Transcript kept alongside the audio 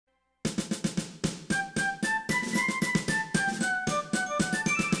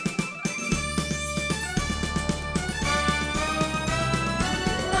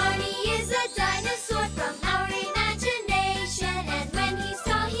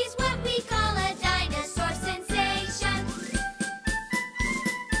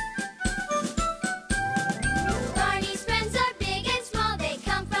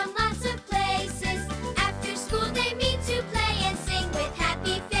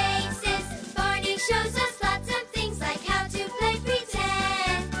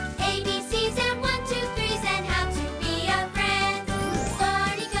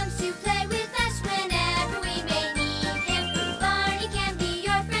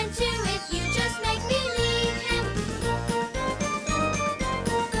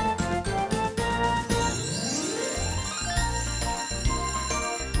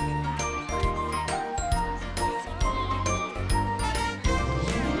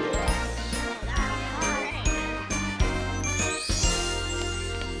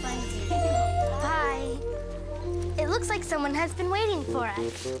someone has been waiting for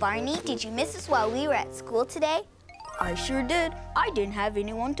us. Barney, did you miss us while we were at school today? I sure did. I didn't have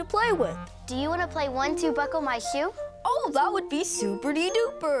anyone to play with. Do you want to play 1, 2, buckle my shoe? Oh, that would be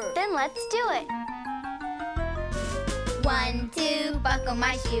super-de-duper. Then let's do it. 1, 2, buckle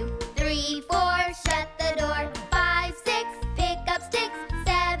my shoe. 3, 4, shut the door. 5, 6, pick up sticks.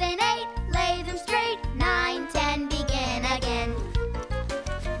 7, 8, lay them straight. 9, 10, begin again.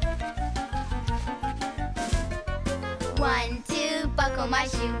 1, 2, buckle my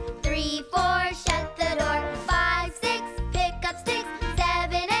shoe. 3, 4, shut the door. 5, 6, pick up sticks.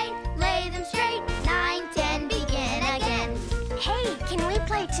 7, 8, lay them straight. 9, 10, begin again. Hey, can we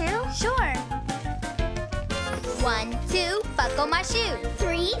play too? Sure. 1, 2, buckle my shoe.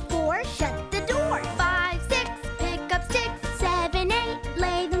 3, 4, shut the door. 5, 6, pick up sticks. 7, 8,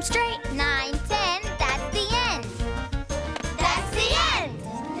 lay them straight. 9, 10, that's the end. That's the end.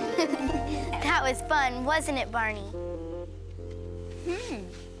 That was fun, wasn't it, Barney?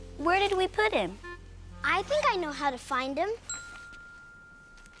 Where did we put him? I think I know how to find him.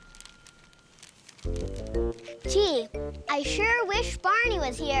 Gee, I sure wish Barney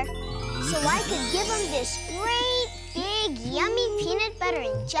was here so I could give him this great, big, yummy peanut butter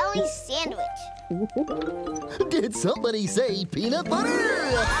and jelly sandwich. Did somebody say peanut butter?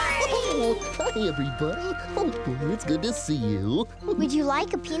 Oh, hi, everybody. Oh, boy, it's good to see you. Would you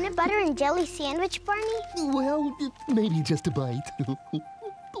like a peanut butter and jelly sandwich, Barney? Well, maybe just a bite.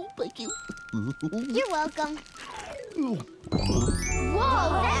 Oh, thank you. You're welcome. Whoa,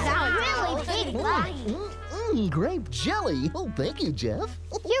 that's a really big bite. Grape jelly. Oh, thank you, Jeff.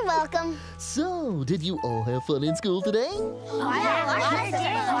 You're welcome. So, did you all have fun in school today?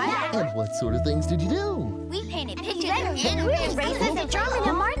 And what sort of things did you do? We painted pictures of We animals. races a drum and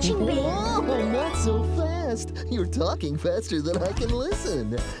a marching band. Whoa, not so fast. You're talking faster than I can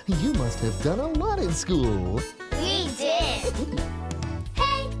listen. You must have done a lot in school. We did.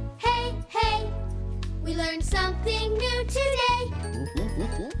 Hey, hey, hey. We learned something new today.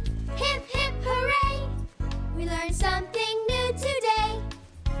 Hip, hip, hooray. We learned something new today.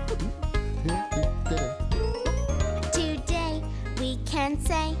 Today we can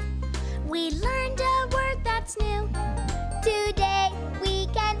say we learned a word that's new. Today we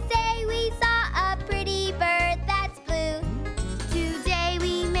can say we saw a pretty bird that's blue. Today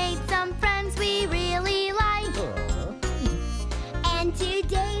we made some friends we really like. And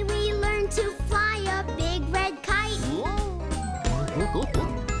today we learned to fly a big red kite.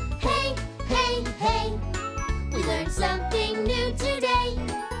 Hey, hey, hey. We learned something new today.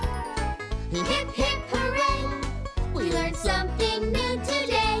 Hip, hip, hooray. We learned something new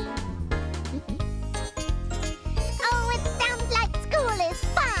today. Oh, it sounds like school is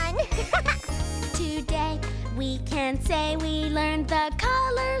fun. Today we can say we learned the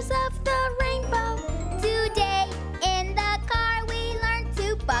colors of the rainbow. Today in the car we learned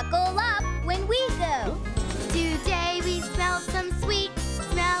to buckle up when we go. Today we smelled some sweet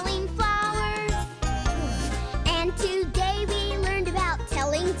smelling flowers. And today we learned about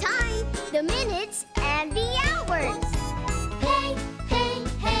telling time, the minutes and the hours. Hey, hey,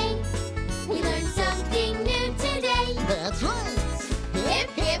 hey. We learned something new today. That's right. Hip,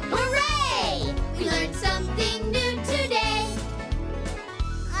 hip, hooray. We learned something new today.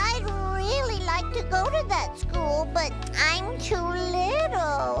 I'd really like to go to that school, but I'm too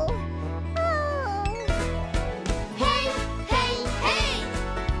little. Oh. Hey, hey, hey.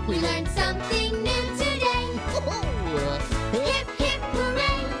 We learned something new today. Hip, hip,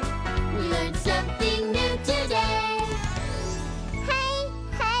 hooray. We learned something new today. Hey,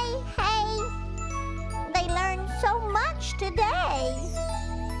 hey, hey. They learned so much today.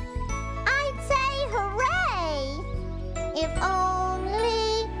 I'd say hooray. If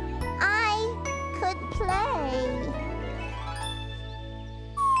only I could play.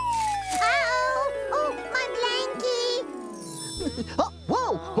 Uh-oh. Oh, my blankie. Oh,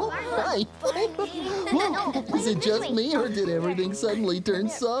 whoa! Oh, hi! Whoa, is it just me, or did everything suddenly turn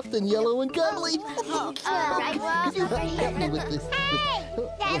soft and yellow and cuddly? Could you help me with this?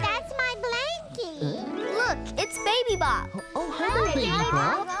 Hey, that's my blankie. Look, it's Baby Bop. Oh, hello, Baby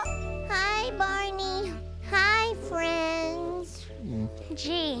Bop. Hi, Barney. Hi, friends.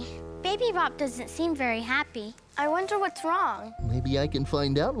 Gee, Baby Bop doesn't seem very happy. I wonder what's wrong. Maybe I can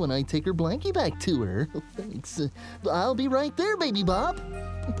find out when I take her blankie back to her. Thanks. I'll be right there, Baby Bop.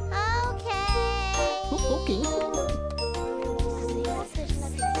 Okay. Oh, okay.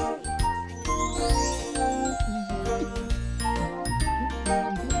 There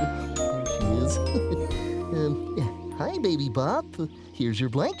she is. Hi, Baby Bop. Here's your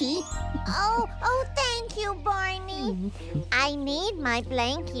blankie. Oh, thank you, Barney. I need my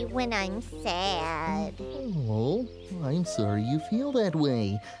blankie when I'm sad. Oh, I'm sorry you feel that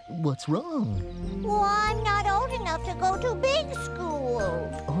way. What's wrong? Well, I'm not old enough to go to big school.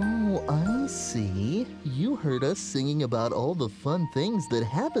 Oh, I see. You heard us singing about all the fun things that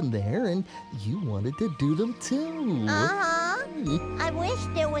happened there, and you wanted to do them too. Uh-huh. I wish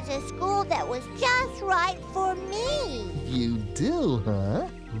there was a school that was just right for me. You do, huh?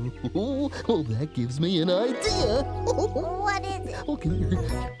 Well, that gives me an idea. What is it? Oh, come here.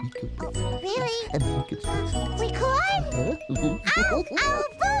 We could. Really? And we could. We could? Oh,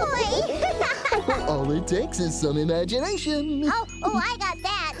 boy! All it takes is some imagination. Oh, I got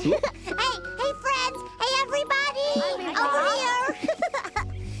that. Hey, friends. Hey, everybody. Over here.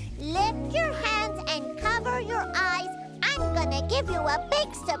 Lift your hands and cover your eyes. I'm gonna give you a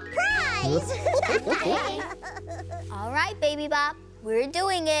big surprise. All right, Baby Bop, we're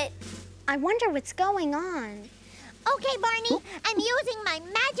doing it. I wonder what's going on. Okay, Barney, I'm using my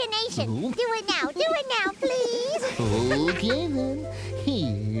imagination. Do it now, please. Okay, then.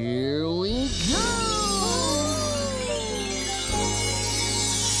 Here we go.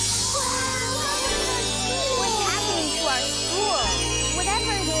 What's happening to our school?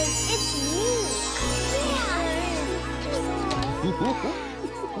 Whatever it is, it's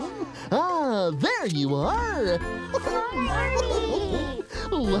Ah, there you are.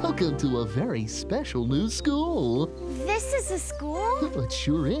 Welcome to a very special new school. This is a school? It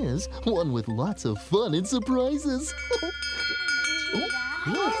sure is. One with lots of fun and surprises.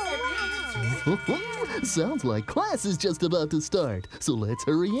 Sounds like class is just about to start. So let's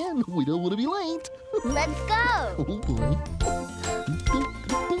hurry in. We don't want to be late. Let's go. Oh, boy.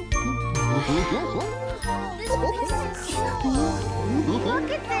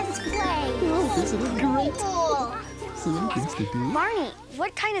 Look at this place. Oh, isn't it great? Cool. So many things to do. Barney,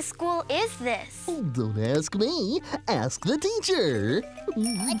 what kind of school is this? Oh, don't ask me. Ask the teacher.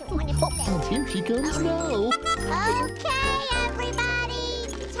 And here she comes now. Okay, everybody.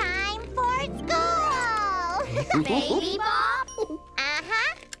 Time for school. Baby Bop.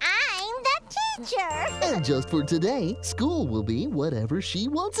 Uh-huh. I'm the teacher. And just for today, school will be whatever she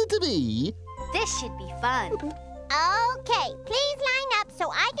wants it to be. This should be fun. Okay, please line up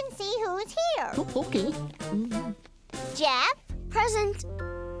so I can see who's here. Oh, okay. Jeff, Present.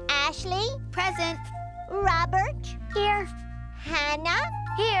 Ashley, Present. Robert, Here. Hannah,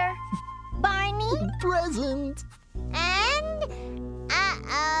 Here. Barney, Present. and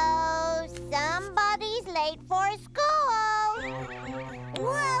somebody's late for school.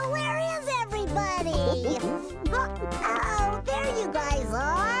 Whoa, where is everybody? Oh, there you guys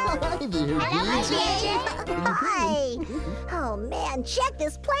are. Hi there, teacher. Hi. Oh, man, check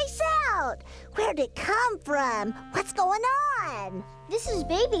this place out. Where'd it come from? What's going on? This is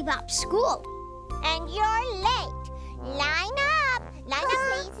Baby Bop's school. And you're late. Line up,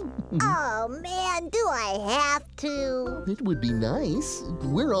 please. Oh, man, do I have to? It would be nice.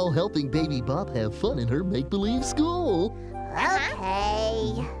 We're all helping Baby Bop have fun in her make-believe school.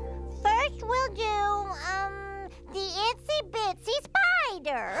 Okay. First we'll do, the itsy-bitsy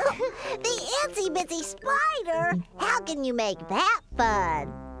spider. The itsy-bitsy spider? How can you make that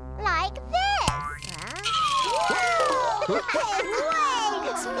fun? Like this. Whoa!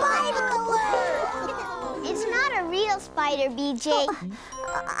 Wait! Spider alert! It's not a real spider, BJ.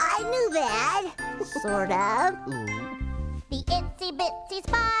 I knew that. Sort of. Oh. The itsy-bitsy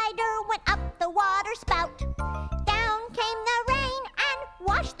spider went up the water spout. Down came the rain and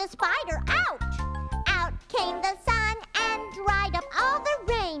washed the spider out. Out came the sun and dried up all the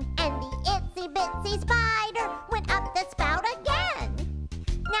rain. And the itsy-bitsy spider went up the spout again.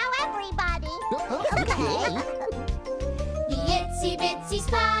 Now everybody. Okay. The itsy-bitsy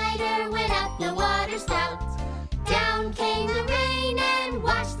spider went up the water spout. Down came the rain and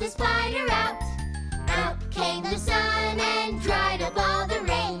washed the spider out. Out came the sun and dried up all the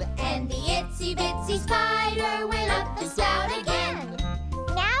rain. And the itsy-bitsy spider went up the spout again.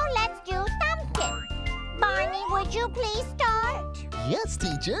 Now let's do Thumbkin. Barney, would you please start? Yes,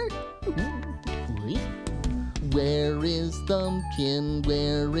 teacher. Wait. Where is Thumbkin?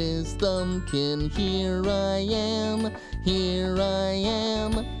 Where is Thumbkin? Here I am. Here I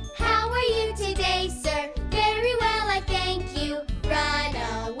am. How are you today, sir? Very well, I thank you. Run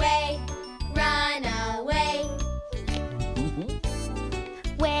away, run away.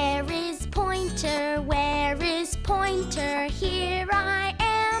 Where is Pointer? Where is Pointer? Here I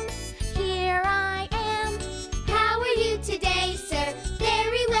am. Here I am. How are you today, sir?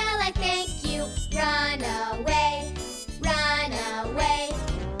 Very well, I thank you. Run away, run away.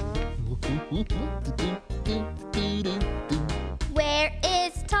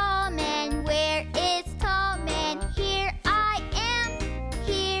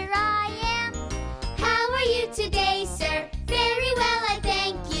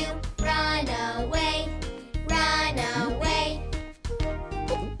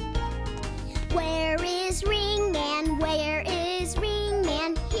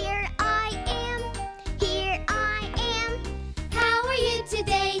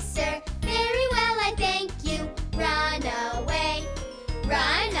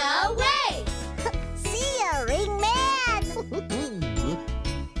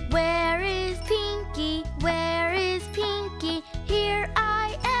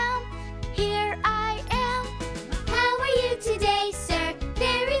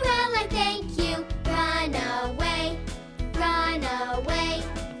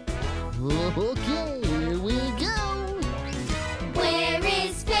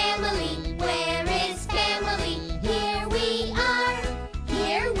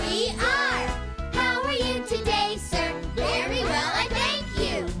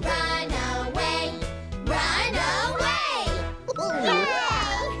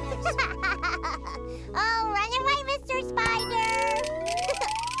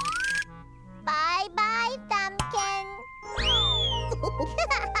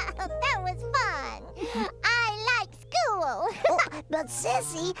 But,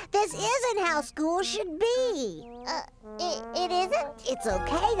 Sissy, this isn't how school should be. It isn't? It's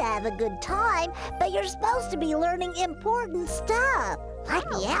okay to have a good time, but you're supposed to be learning important stuff, like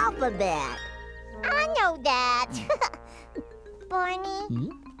the alphabet. I know that.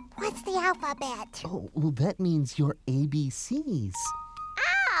 Barney, what's the alphabet? Oh, well, that means your ABCs.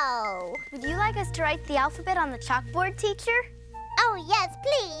 Ow! Would you like us to write the alphabet on the chalkboard, teacher? Oh, yes,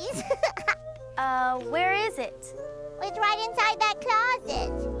 please. Where is it? It's right inside that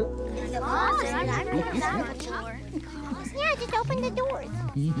closet. Yeah, just open the doors.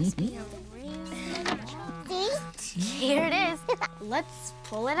 See? Here it is. Let's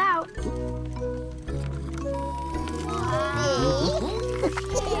pull it out.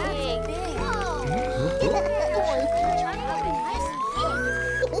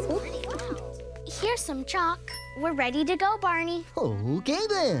 Here's some chalk. We're ready to go, Barney. Okay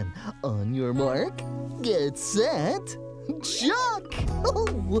then. On your mark, get set, chalk!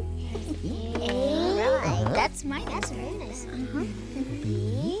 Oh. Right. That's my answer.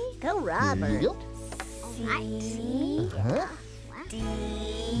 B. Go, Robert. Yep. C. D.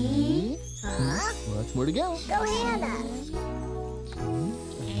 E. Lots more to go. Go, Hannah.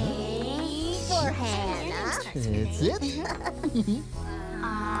 For Hannah. That's it. I.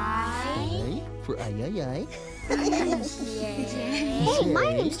 I for I. Hey, my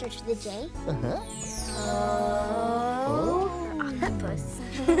name starts with a J. Octopus.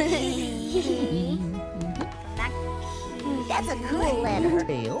 That's a cool letter.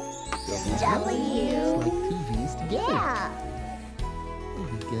 Tail. W. Like two V's together. Yeah. There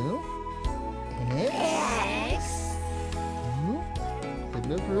we go. X. X. Good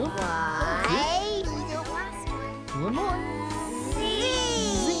enough room. Y. One more. Z.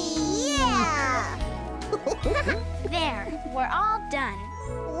 Yeah. There, we're all done.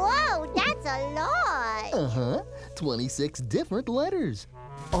 Whoa, that's a lot. 26 different letters.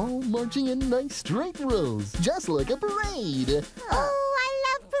 All marching in nice straight rows, just like a parade. Oh, I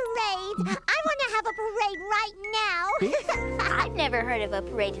love parades. I want to have a parade right now. I've never heard of a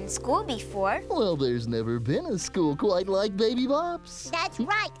parade in school before. Well, there's never been a school quite like Baby Bop's. That's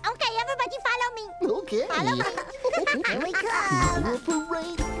right. Okay, everybody follow me. Okay. Follow me. Here we come. A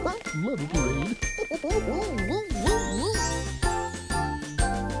parade. I love a parade.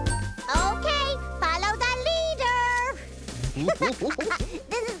 Okay, follow the leader.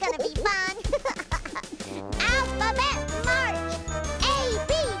 This is gonna be fun. Alphabet march. A,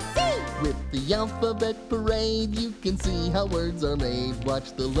 B, C. With the alphabet parade, you can see how words are made.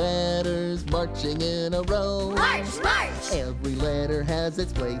 Watch the letters marching in a row. March, march! Every letter has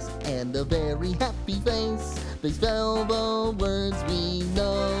its place and a very happy face. They spell the words we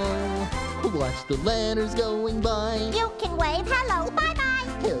know. Watch the letters going by. You can wave hello, bye-bye.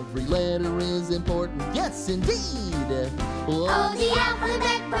 Every letter is important, yes indeed. Oh, the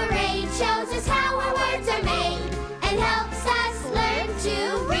alphabet parade shows us how our words are made and helps us learn to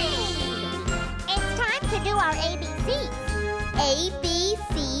read. It's time to do our ABCs. A, B,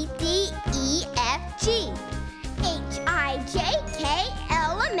 C, D, E, F, G. H, I, J, K,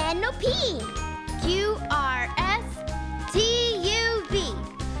 L, M, N, O, P. Q, R, S, T, U, V.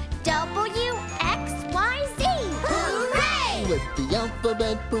 W, X, Y, Z. Hooray! With the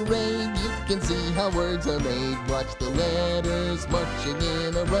alphabet parade, you can see how words are made. Watch the letters marching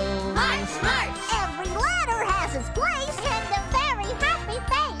in a row. March, march! Every letter has its place and a very happy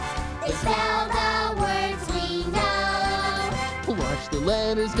face. They spell the words we know. Watch the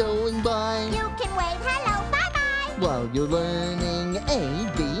letters going by You can wave hello, bye-bye. while you're learning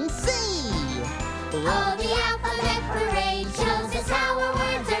ABC. Oh, the alphabet parade shows us how our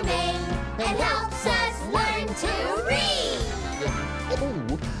words are made and helps us learn to read.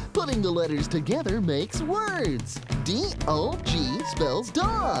 Oh, putting the letters together makes words. D-O-G spells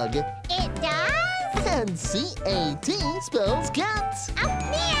dog. It does? And C-A-T spells cat. Oh,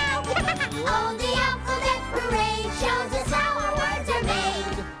 meow. Oh, the alphabet parade shows us how our words are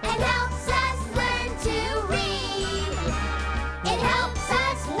made and helps us learn to read. It helps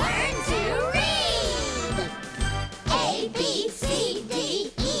us learn to read. A, B, C, D,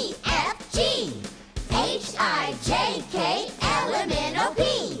 E, F, G. H, I, J, K, L, M, N, O,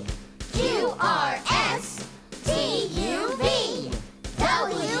 P. Q, R, S, T, U, V.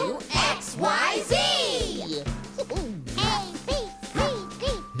 W, X, Y, Z. A, B, C, D,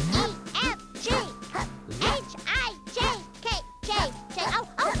 E, F, G, H, I, J, K, J, J.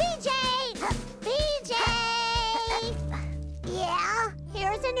 Oh, BJ! BJ! Yeah?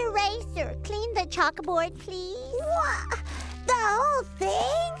 Here's an eraser. Clean the chalkboard, please. What? The whole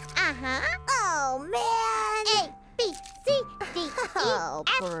thing? Uh-huh. Oh, man. A, B, C, D, E, Oh,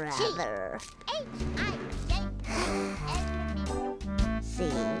 F, G, brother. H, I, J, K, L, M, N, O, P.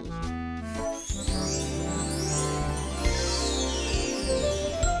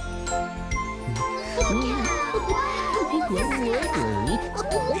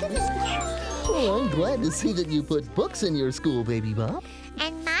 Well, I'm glad to see that you put books in your school, Baby Bop.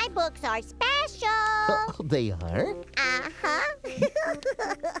 And my books are special. They are? Uh-huh.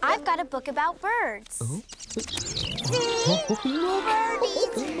 I've got a book about birds. Oh.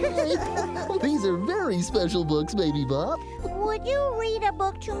 Birdies. These are very special books, Baby Bop. Would you read a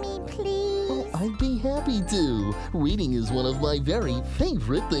book to me, please? Oh, I'd be happy to. Reading is one of my very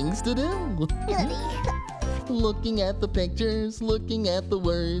favorite things to do. Looking at the pictures, looking at the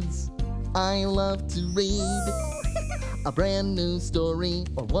words. I love to read a brand new story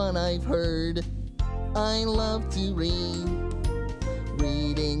or one I've heard. I love to read.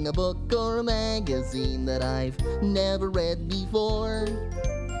 Reading a book or a magazine that I've never read before.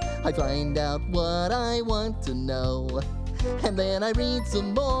 I find out what I want to know, and then I read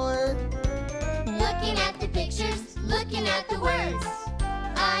some more. Looking at the pictures, looking at the words.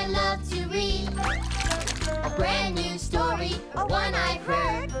 I love to read a brand new story or one I've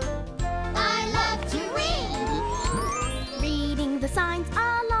heard. I love to read. Reading the signs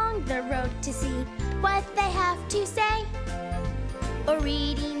along the road to see what they have to say. Or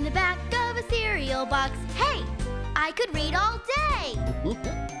reading the back of a cereal box. Hey, I could read all day.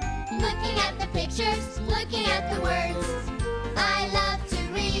 Looking at the pictures, looking at the words. I love to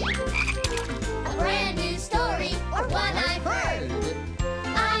read a brand new story or one I've heard.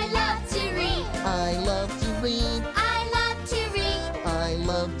 I love to read. I love to read. I love to read. I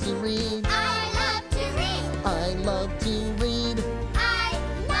love to read. I love to read. I love to read.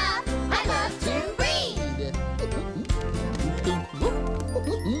 I love to read.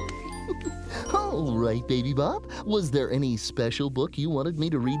 All right, Baby Bop. Was there any special book you wanted me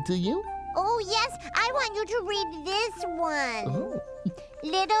to read to you? Oh, yes. I want you to read this one. Oh.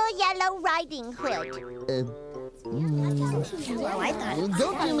 Little Yellow Riding Hood.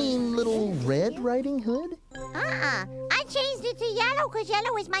 Don't you mean Little Red Riding Hood? I changed it to yellow because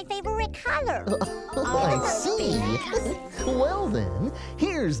yellow is my favorite color. I see. Well then,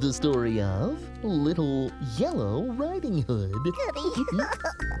 here's the story of Little Yellow Riding Hood.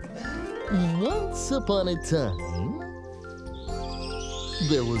 Once upon a time,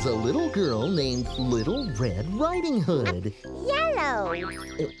 there was a little girl named Little Red Riding Hood. Yellow.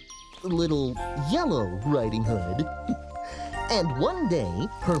 Little Yellow Riding Hood. And one day,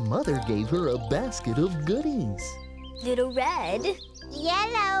 her mother gave her a basket of goodies. Little Red,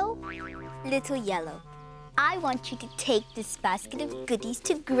 Yellow. Little Yellow, I want you to take this basket of goodies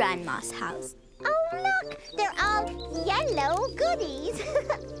to Grandma's house. Oh, look. They're all yellow goodies.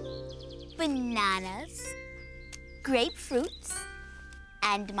 Bananas, grapefruits,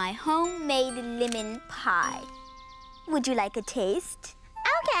 and my homemade lemon pie. Would you like a taste?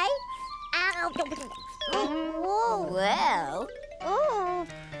 Okay. Whoa. Well, Oh,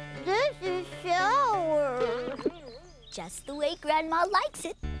 this is sour. just the way Grandma likes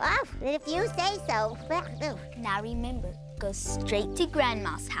it. Oh, if you say so. Now remember, go straight to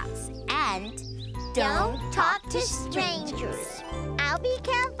Grandma's house and Don't talk to strangers. I'll be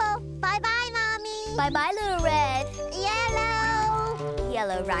careful. Bye-bye, Mommy. Bye-bye, Little Red. Yellow.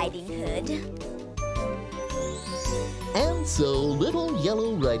 Yellow Riding Hood. And so Little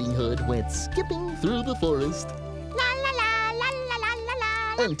Yellow Riding Hood went skipping through the forest La la la la la la la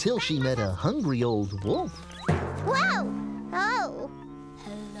la. until she met a hungry old wolf. Whoa. Oh.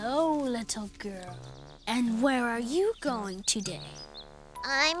 Hello, little girl. And where are you going today?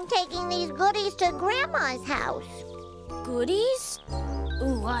 I'm taking these goodies to Grandma's house. Goodies?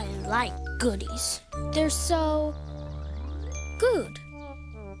 Ooh, I like goodies. They're so good.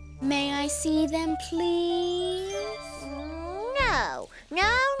 May I see them, please? No.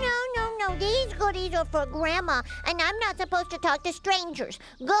 No. These goodies are for Grandma, and I'm not supposed to talk to strangers.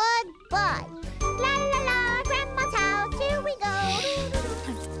 Goodbye. La la la, Grandma's house, here we go.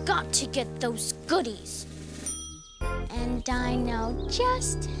 I've got to get those goodies. And I know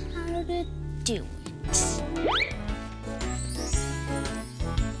just how to do it.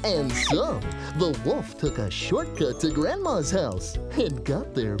 And so the wolf took a shortcut to Grandma's house and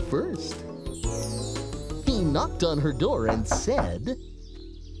got there first. He knocked on her door and said,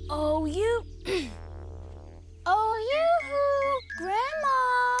 Oh, you... Oh, you-hoo,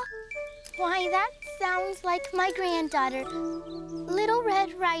 Grandma. Why, that sounds like my granddaughter, Little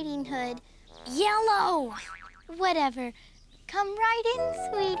Red Riding Hood. Yellow. Whatever. Come right in,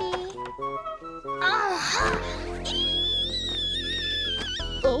 sweetie.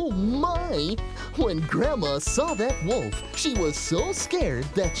 oh my! When Grandma saw that wolf, she was so scared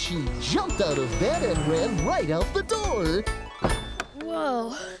that she jumped out of bed and ran right out the door.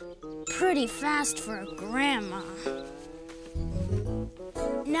 Whoa, pretty fast for a grandma.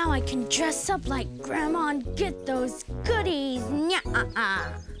 Now I can dress up like Grandma and get those goodies.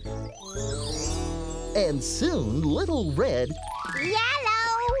 Nya-ah-ah. And soon, Little Red,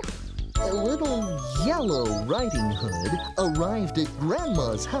 Little Yellow Riding Hood arrived at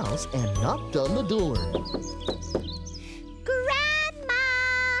Grandma's house and knocked on the door.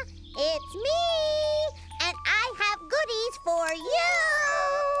 Grandma, it's me, and I have goodies for you.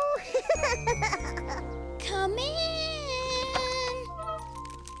 Come in.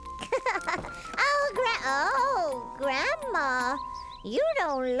 Grandma, you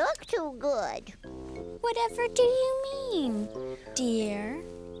don't look too good. Whatever do you mean, dear?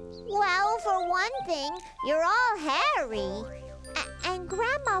 Well, for one thing, you're all hairy. And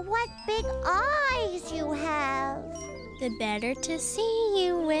Grandma, what big eyes you have. The better to see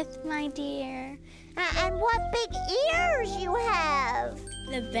you with, my dear. And what big ears you have.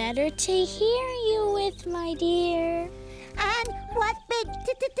 The better to hear you with, my dear. And what big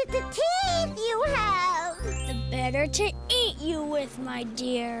teeth you have. The better to eat you with, my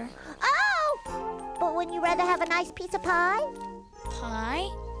dear. Oh! But wouldn't you rather have a nice piece of pie? Pie?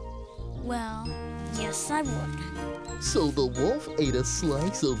 Well, yes, I would. So the wolf ate a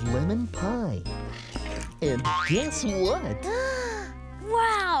slice of lemon pie. And guess what?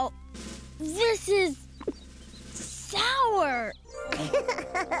 Wow! This is sour.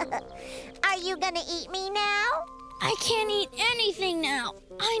 Are you gonna eat me now? I can't eat anything now.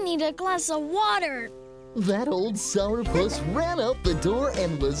 I need a glass of water. That old sourpuss ran out the door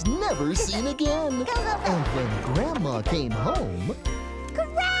and was never seen again. And when Grandma came home...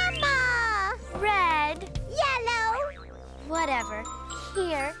 Grandma! Red, Yellow! whatever.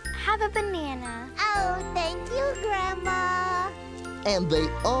 Here, have a banana. Oh, thank you, Grandma. And they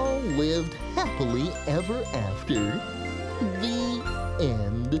all lived happily ever after. The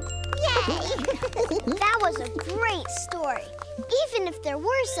end. Yay! That was a great story, even if there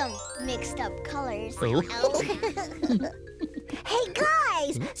were some mixed up colors. Oh. Hey,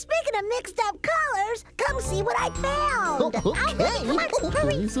 guys! Speaking of mixed up colors, come see what I found! Okay!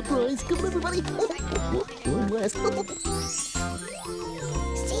 Hurry! Surprise! Come on, everybody! One last.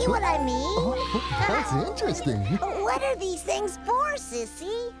 See what I mean? Oh, that's interesting. What are these things for,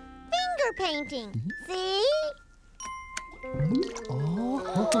 Sissy? Finger painting. See? Oh,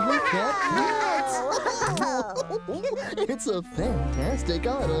 look at that! It's a fantastic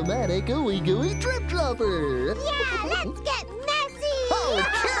automatic ooey gooey drip dropper! Yeah, let's get messy!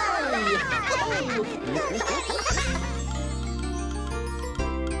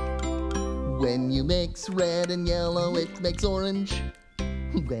 When you mix red and yellow, it makes orange.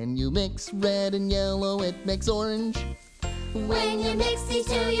 When you mix red and yellow, it makes orange. When you mix these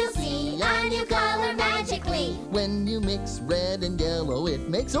two, you'll see a new color magically. When you mix red and yellow, it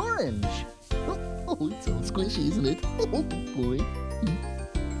makes orange. Oh, it's so squishy, isn't it? Oh, boy.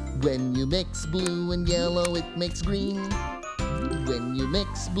 When you mix blue and yellow, it makes green. When you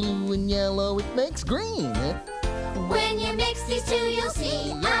mix blue and yellow, it makes green. When you mix these two, you'll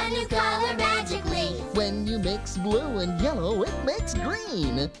see a new color magically. When you mix blue and yellow, it makes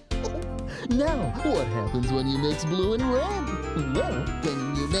green. Now, what happens when you mix blue and red? Well,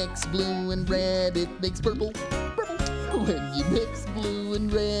 when you mix blue and red, it makes purple. Purple. When you mix blue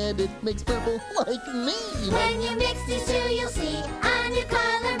and red, it makes purple, like me. When you mix these two, you'll see a new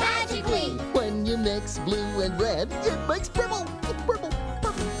color magically. When you mix blue and red, it makes purple. Purple,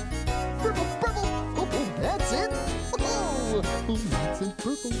 purple, purple, purple. Oh, that's it. Oh, lots of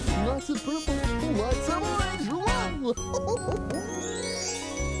purple, lots of purple, lots of orange. Whoa.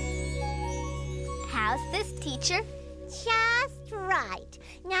 How's this, teacher? Just right.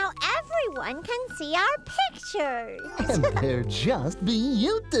 Now everyone can see our pictures. And they're just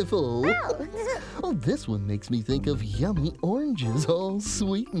beautiful. Oh. Oh, this one makes me think of yummy oranges, all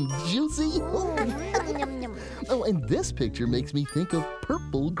sweet and juicy. Oh, and this picture makes me think of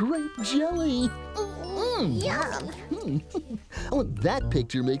purple grape jelly. Yum. Oh, that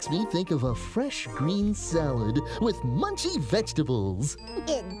picture makes me think of a fresh green salad with munchy vegetables.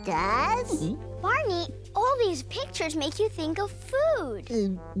 It does? Barney, all these pictures make you think of food.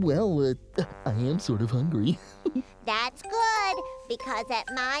 I am sort of hungry. That's good, because at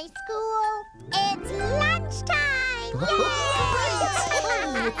my school, it's lunchtime!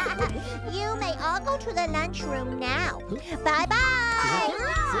 Yay! You may all go to the lunchroom now. Bye-bye!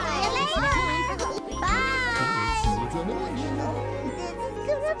 See you later! Bye! This is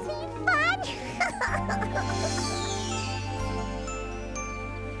gonna be fun!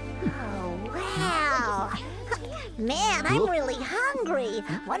 Oh, wow! Man, I'm really hungry.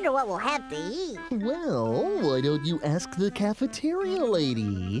 Wonder what we'll have to eat. Well, why don't you ask the cafeteria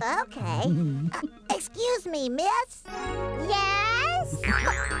lady? Okay. Excuse me, miss? Yes?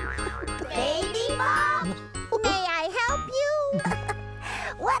 Baby Mom? May I help you?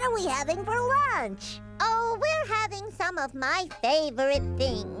 What we having for lunch? Oh, we're having some of my favorite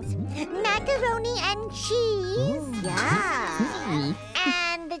things. Macaroni and cheese. Yeah.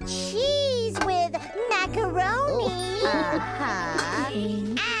 And cheese with macaroni.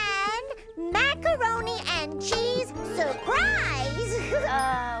 And macaroni and cheese surprise.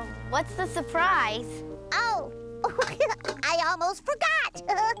 What's the surprise? Oh, I almost forgot.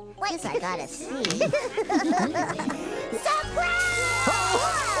 Wait, I gotta see. Surprise!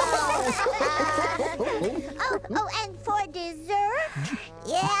 Oh, and for dessert?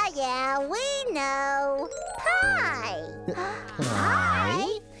 Yeah, we know. Pie.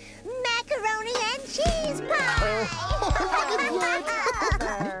 Pie? Macaroni and cheese pie.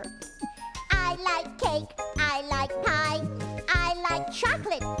 I like cake. I like pie. I like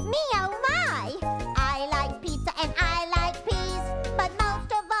chocolate. Me, oh my. I like pizza and I like peas. But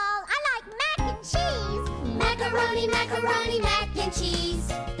most of all, I like mac and cheese. Macaroni, macaroni, mac and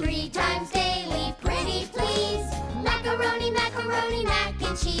cheese. 3 times daily, pretty please. Macaroni, macaroni, mac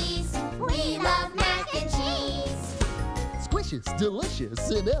and cheese. We love mac and cheese. Squishes, delicious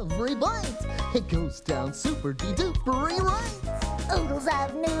in every bite. It goes down super-de-dupery right. Oodles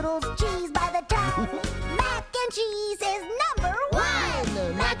of noodles, cheese by the ton. Mac and cheese is number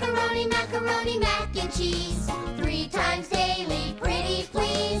 1. Macaroni, macaroni, mac and cheese. 3 times daily, pretty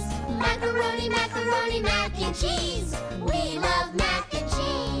please. Macaroni, macaroni, mac and cheese. We love mac and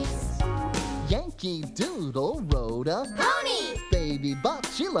cheese. Yankee Doodle rode a Pony, Baby Bop,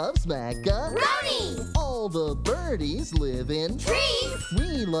 she loves macaroni. Roni, All the birdies live in trees,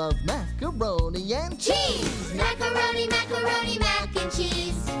 We love macaroni and cheese. Macaroni, macaroni, mac and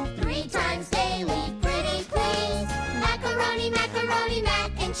cheese. 3 times daily, pretty please. Macaroni, macaroni,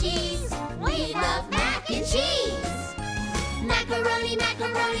 mac and cheese. We love mac and cheese. Macaroni,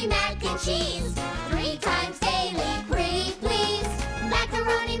 macaroni, mac and cheese. 3 times daily, pretty please.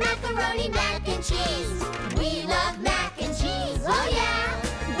 Macaroni, macaroni, mac and cheese. We love mac and cheese. Oh yeah,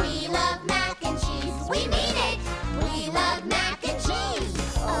 we love mac and cheese. We mean it. We love mac and cheese.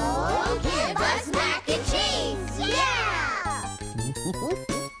 Oh, give us mac and cheese. Yeah.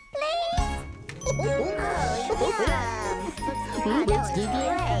 Let's dig in.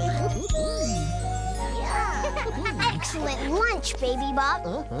 Excellent lunch, Baby Bob.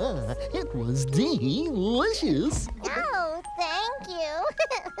 It was delicious. Oh, thank you.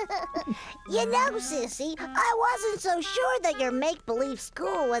 You know, Sissy, I wasn't so sure that your make-believe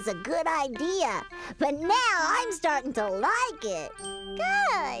school was a good idea. But now I'm starting to like it.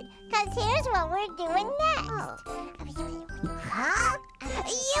 Good, because here's what we're doing next. Huh?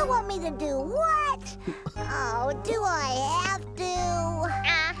 You want me to do what? Oh, do I have to?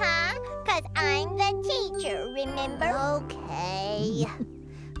 Uh-huh, because I'm the teacher, remember? Okay.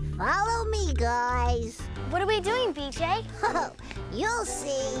 Follow me, guys. What are we doing, BJ? Oh, you'll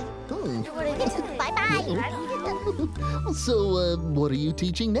see. What are we doing? Bye-bye. So, what are you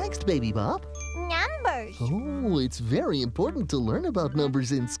teaching next, Baby Bop? Numbers. Oh, it's very important to learn about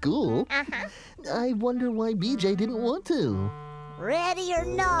numbers in school. Uh-huh. I wonder why BJ didn't want to. Ready or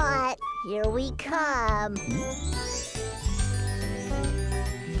not, here we come.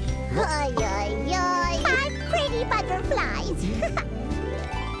 Ay, ay, ay. 5 pretty butterflies.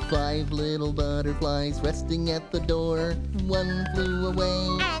 5 little butterflies resting at the door. 1 flew away.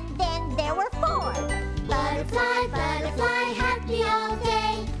 And then there were 4. Butterfly, butterfly, happy all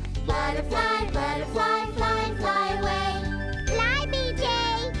day. Butterfly, butterfly, fly, fly away. Fly, BJ.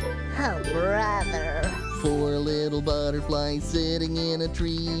 Oh, brother. 4 little butterflies sitting in a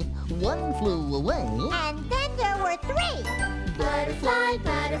tree. 1 flew away. And then there were 3. Butterfly,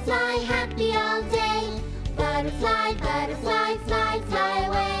 butterfly, happy all day. Butterfly, butterfly, fly, fly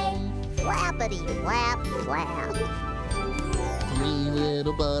away. Flappity, flap, flap. 3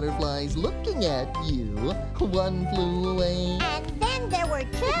 little butterflies looking at you. 1 flew away. And then there were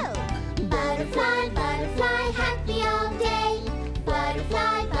 2. Butterfly, butterfly, happy all day.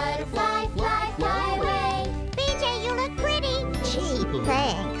 Butterfly, butterfly, fly, fly away. BJ, you look pretty. Gee,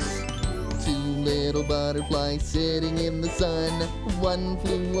 thanks. 2 little butterflies sitting in the sun. 1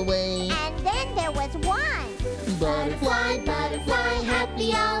 flew away. And then there was 1. Butterfly, butterfly,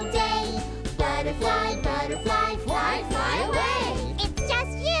 happy all day. Butterfly, butterfly, fly, fly away. It's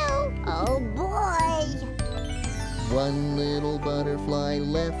just you. Oh, boy. 1 little butterfly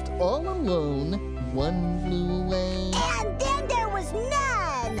left all alone. 1 flew away. And then there was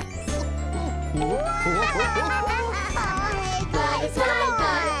none. Butterfly,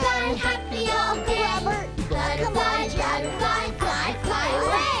 butterfly, happy all day. Robert, Butterfly, butterfly, fly, fly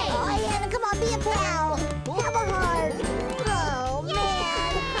away. Oh, Hannah, come on, be a pal. Have a heart. Oh,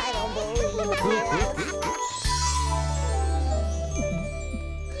 man. I don't believe it.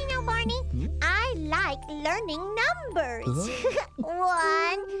 You know learning numbers.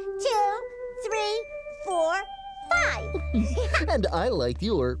 1, 2, 3, 4, 5. And I liked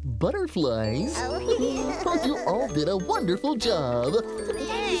your butterflies. Oh, You all did a wonderful job.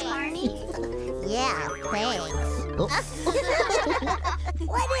 Thanks, Barney. yeah, thanks.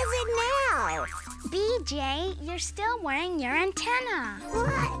 What is it now? BJ, you're still wearing your antenna.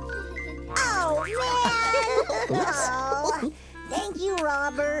 What? Oh, man! Oh, thank you,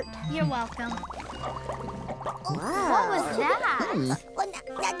 Robert. You're welcome. Wow. What was that? Well,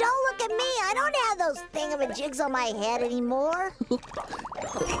 now don't look at me. I don't have those thingamajigs on my head anymore. See?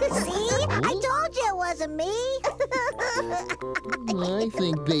 I told you it wasn't me. I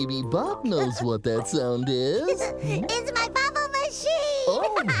think Baby Bop knows what that sound is. It's my bubble machine.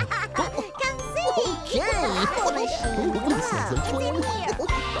 Oh. Come see. Okay. Bubble machine. This is It's in fun. here.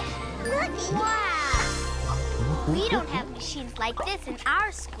 Look. Wow. We don't have machines like this in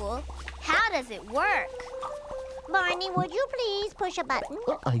our school. How does it work? Barney, would you please push a button?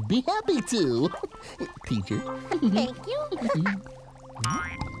 I'd be happy to. Teacher. Thank you.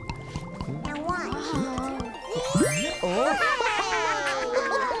 Now watch.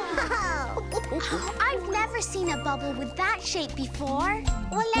 I've never seen a bubble with that shape before.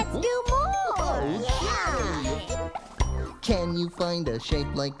 Well, let's do more. Yeah. Can you find a shape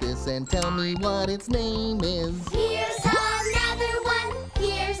like this and tell me what its name is? Here's another one.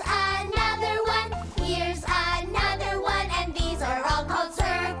 Here's another one. Here's another one. And these are all called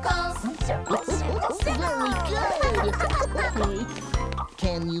circles. Very good.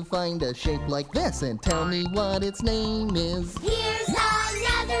 Can you find a shape like this and tell me what its name is? Here's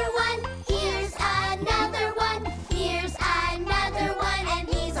another one. Here's another one. Here's another one. And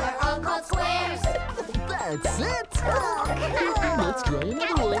these are all called squares. That's it. Let's try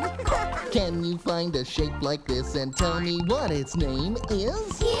another one. Can you find a shape like this and tell me what its name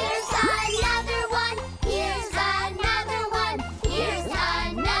is? Here's another one. Here's another one. Here's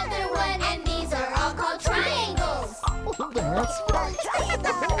another one. And these are all called triangles. That's right.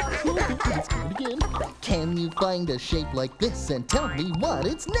 Let's do it again. Can you find a shape like this and tell me what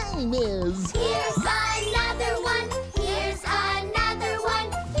its name is? Here's another one. Here's another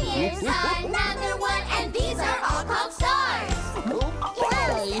one. Here's another one. And these are all called stars.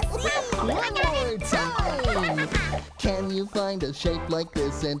 Okay. One more time. Can you find a shape like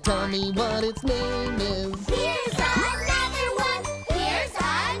this and tell me what its name is? Here's another one. Here's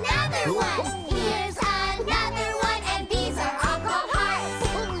another one. Here's another one. And these are all called hearts.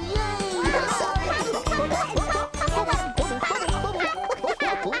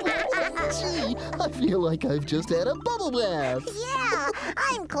 Gee, I feel like I've just had a bubble bath. Yeah,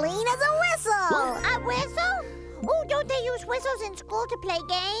 I'm clean as a whistle. A whistle? Oh, don't they use whistles in school to play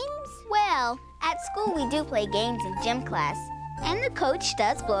games? Well, at school we do play games in gym class. And the coach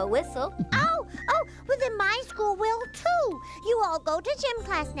does blow a whistle. Oh, well then my school will too. You all go to gym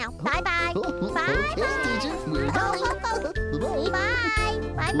class now. Bye-bye. Okay, teacher, we're going. Bye.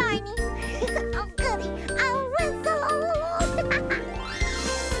 Bye, Barney. Oh, goody. A whistle.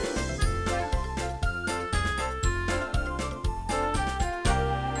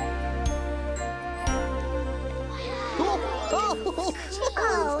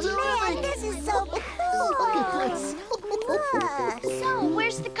 Oh, man, this is so cool. Look at this. Look. So,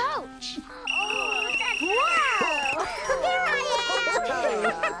 where's the coach? Wow! Here I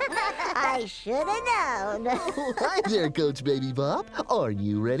am! I should have known. Hi there, Coach Baby Bop. Are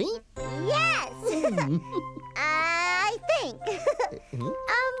you ready? Yes! I think.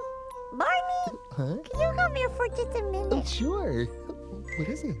 Barney, Huh? can you come here for just a minute? Sure. What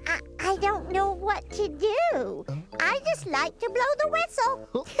is it? I don't know what to do. I just like to blow the whistle.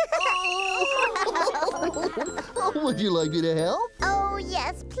 Oh, would you like me to help? Oh,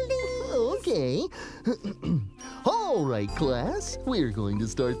 yes, please. Okay. All right, class. We're going to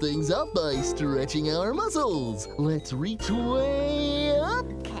start things up by stretching our muscles. Let's reach way up.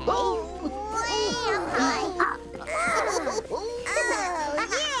 Oh,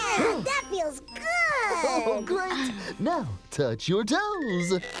 yeah, that feels good. Oh, great. Now, touch your toes.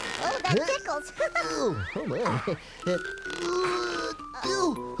 Oh, that tickles. Oh, hold on.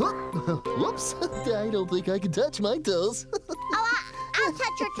 Whoops. I don't think I can touch my toes. Oh, I'll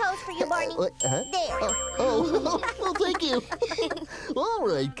touch your toes for you, Barney. What, huh? There. Oh, thank you. All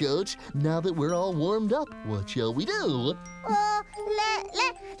right, Coach. Now that we're all warmed up, what shall we do?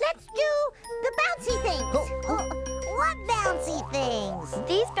 Let's do the bouncy things. What bouncy things?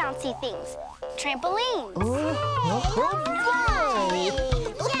 These bouncy things. Trampolines.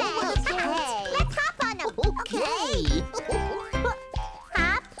 Hey, let's hop on them. Okay.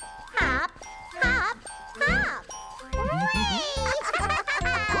 Hop, hop, hop, hop. Hooray!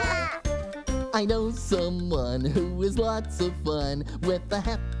 I I know someone who is lots of fun with a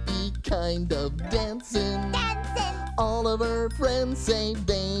happy kind of dancing. Dancing. All of her friends say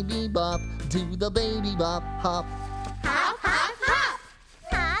baby bop, do the baby bop hop. Hop, hop, hop.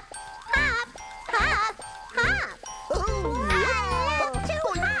 Hop, hop, hop, hop. I love to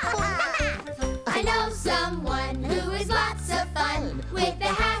hop. I know someone who is lots of fun with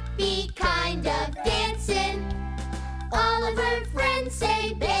a happy kind of dancing. All of her friends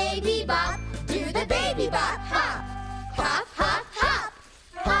say baby bop, do the baby bop hop. Hop, hop, hop.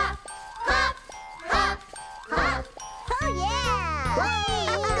 Hop, hop, hop, hop. Oh, yeah.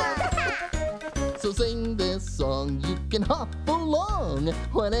 So sing this song, you can hop along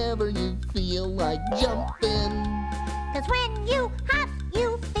whenever you feel like jumping. 'Cause when you hop,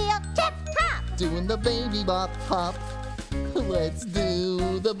 you feel tip-top. Doing the baby bop hop. Let's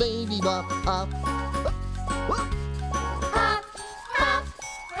do the baby bop hop. Hop, hop,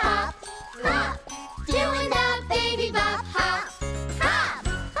 hop, hop. Doing the baby bop hop. Hop.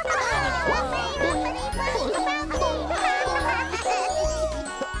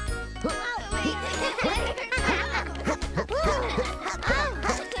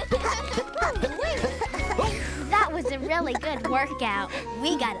 That was a really good workout.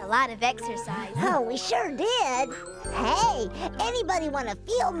 We got a lot of exercise. Oh, we sure did. Hey, anybody want to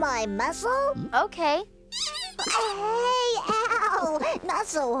feel my muscle? Okay. Hey, ow! Not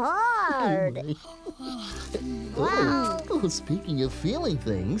so hard. Wow. Oh, speaking of feeling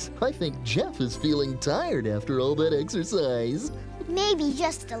things, I think Jeff is feeling tired after all that exercise. Maybe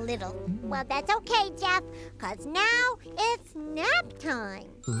just a little. Well, that's okay, Jeff, 'cause now it's nap time.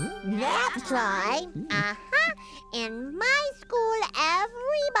 Nap time? Uh-huh. In my school,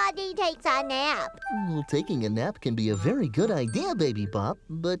 everybody takes a nap. Well, taking a nap can be a very good idea, Baby Bop,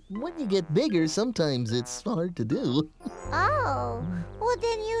 but when you get bigger, sometimes it's hard to do. Oh, well,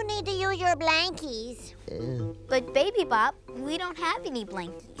 then you need to use your blankies. But Baby Bop, we don't have any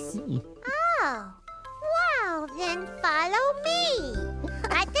blankies. Oh, well, then follow me.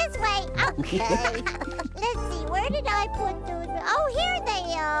 Right this way. Okay. Let's see, where did I put those? Oh, here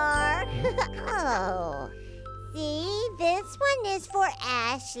they are. Oh. See, this one is for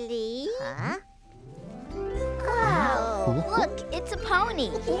Ashley. Huh? Oh. Look, it's a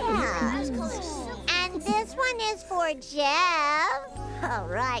pony. Yeah. And this one is for Jeff. All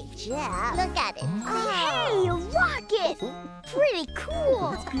right, Jeff. Look at it. Hey, a rocket! Pretty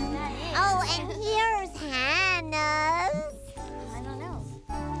cool. Oh, and here's Hannah's. I don't know.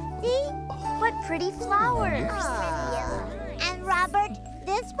 See? What pretty flowers. And Robert,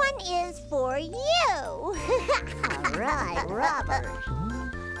 this one is for you. All right, Robert.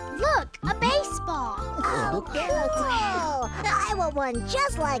 Look, a baseball. Oh, cool. I want one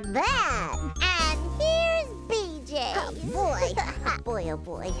just like that. And here's BJ. Oh, boy. Boy, oh,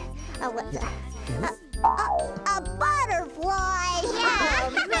 boy. What's that? A butterfly. Yeah,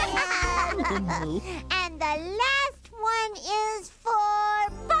 man. And the last one is for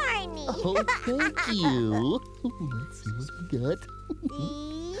Barney. Oh, thank you. Let's see what we got.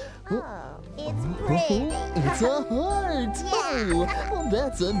 See? Oh, it's pretty. It's a heart. Yeah. Oh, well,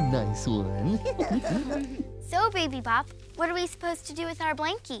 that's a nice one. So, Baby Bop, what are we supposed to do with our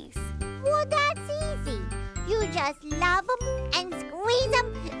blankies? Well, that's easy. You just love them and squeeze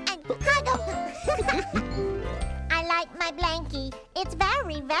them and hug them. I like my blankie. It's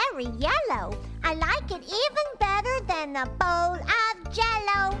very, very yellow. I like it even better than a bowl of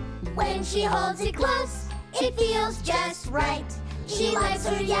Jell-O. When she holds it close, it feels just right. She likes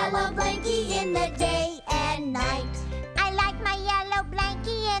her yellow blankie in the day and night. I like my yellow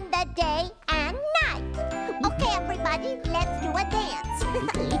blankie in the day and night. Okay, everybody, let's do a dance.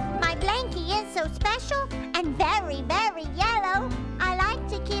 My blankie is so special and very, very yellow. I like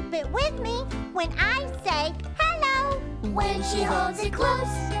to keep it with me when I say hello. When she holds it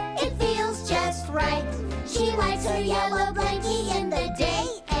close, it feels just right. She likes her yellow blankie in the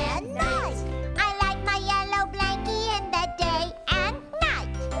day and night. I like my yellow blankie in the day and night.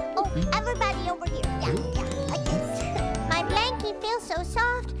 Oh, everybody over here. Yeah, like this. My blankie feels so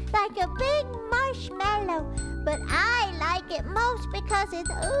soft, like a big marshmallow. But I like it most because it's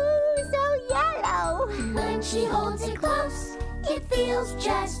so yellow. When she holds it close, it feels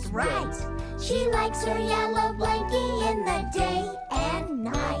just right. She likes her yellow blankie in the day and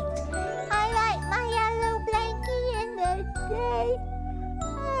night. I like my yellow blankie in the day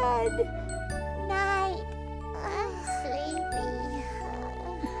and night. I'm sleepy.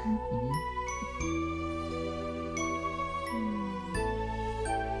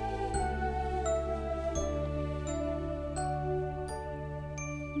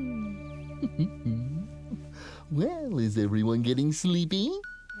 Well, is everyone getting sleepy?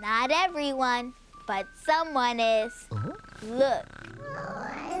 Not everyone, but someone is. Look.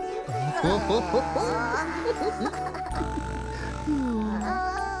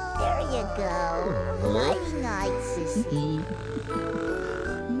 There you go. Night, Sissy.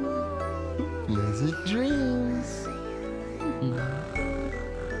 Pleasant dreams.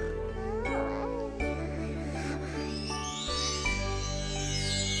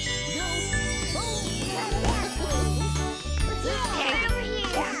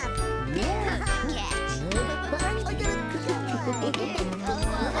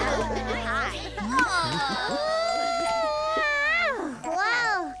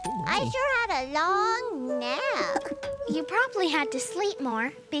 Wow, I sure had a long nap. You probably had to sleep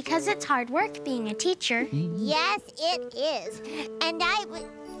more because it's hard work being a teacher. Yes, it is. And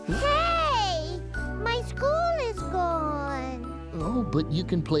Hey! My school is gone. Oh, but you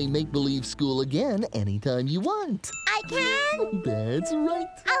can play make-believe school again anytime you want. I can? That's right.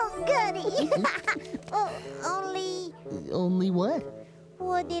 Oh, goody. Only what?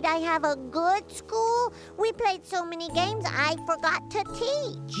 Well, did I have a good school? We played so many games I forgot to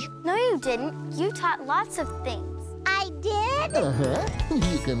teach. No, you didn't. You taught lots of things. I did? Uh-huh.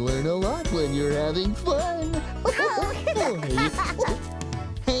 You can learn a lot when you're having fun.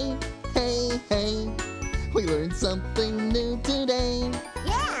 Hey, hey, hey. We learned something new today.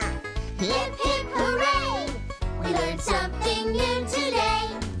 Yeah. Hip, hip, hooray! We learned something new today.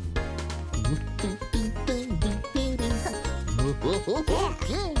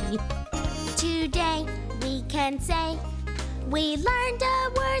 Today we can say we learned a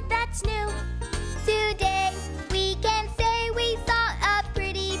word that's new. Today we can say we saw a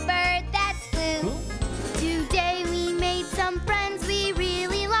pretty bird that flew. Today we made some friends we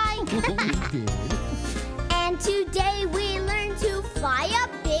really like. We did. And today we learned to fly a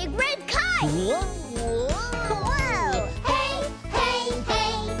big red kite. Whoa. Hey, hey,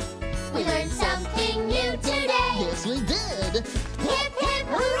 hey! We learned something new today. Yes, we did. Hip, hip,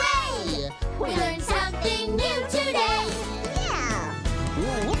 hooray! We learned something new today. Yeah.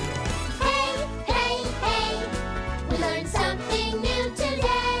 Hey, hey, hey! We learned something new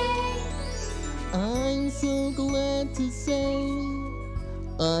today. I'm so glad to say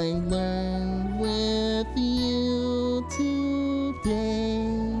I learned with you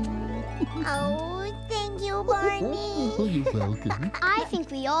today. Oh, thank you, Barney. Oh, you're welcome. I think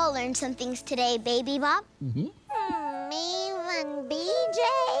we all learned some things today, Baby Bop. Even BJ?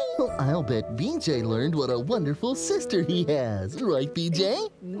 Oh, I'll bet BJ learned what a wonderful sister he has. Right, BJ?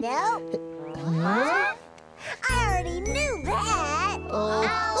 Nope. Huh? I already knew that.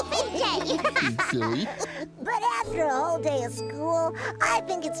 Oh, BJ. silly. But after a whole day of school, I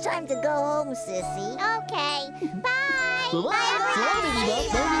think it's time to go home, Sissy. Okay. Bye. Bye-bye.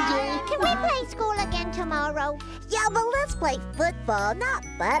 Bye, Can we play school again tomorrow? Yeah, but let's play football, not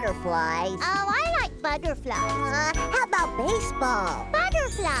butterflies. Oh, I like butterflies. How about baseball?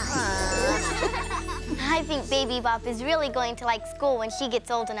 Butterflies. I think Baby Bop is really going to like school when she gets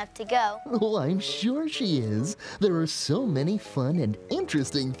old enough to go. Oh, I'm sure she is. There are so many fun and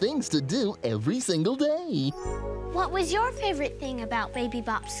interesting things to do every single day. What was your favorite thing about Baby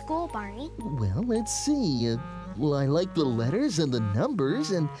Bop's school, Barney? Well, let's see. Well, I like the letters and the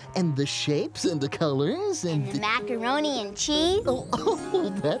numbers and the shapes and the colors and The macaroni and cheese. Oh,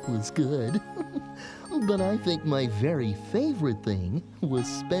 that was good. But I think my very favorite thing was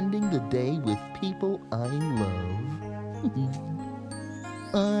spending the day with people I love.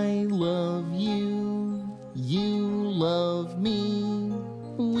 I love you, you love me.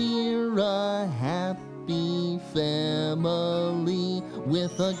 We're a happy family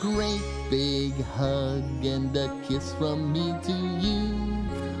with a great big hug and a kiss from me to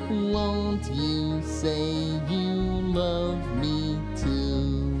you. Won't you say you love me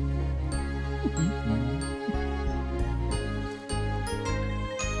too?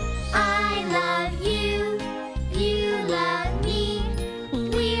 I love you, you love me.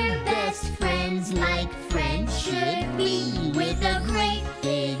 We're best friends like friends should be. With a great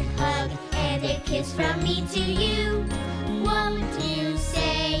big hug and a kiss from me to you. Won't you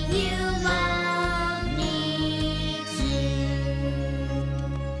say you love me too?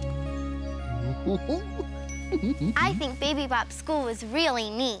 I think Baby Bop's school was really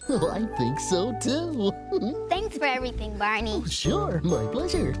neat. Oh, I think so too. Thanks for everything, Barney. Sure, my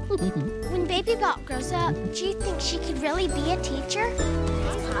pleasure. When Baby Bop grows up, do you think she could really be a teacher?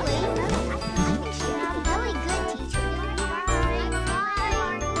 Probably.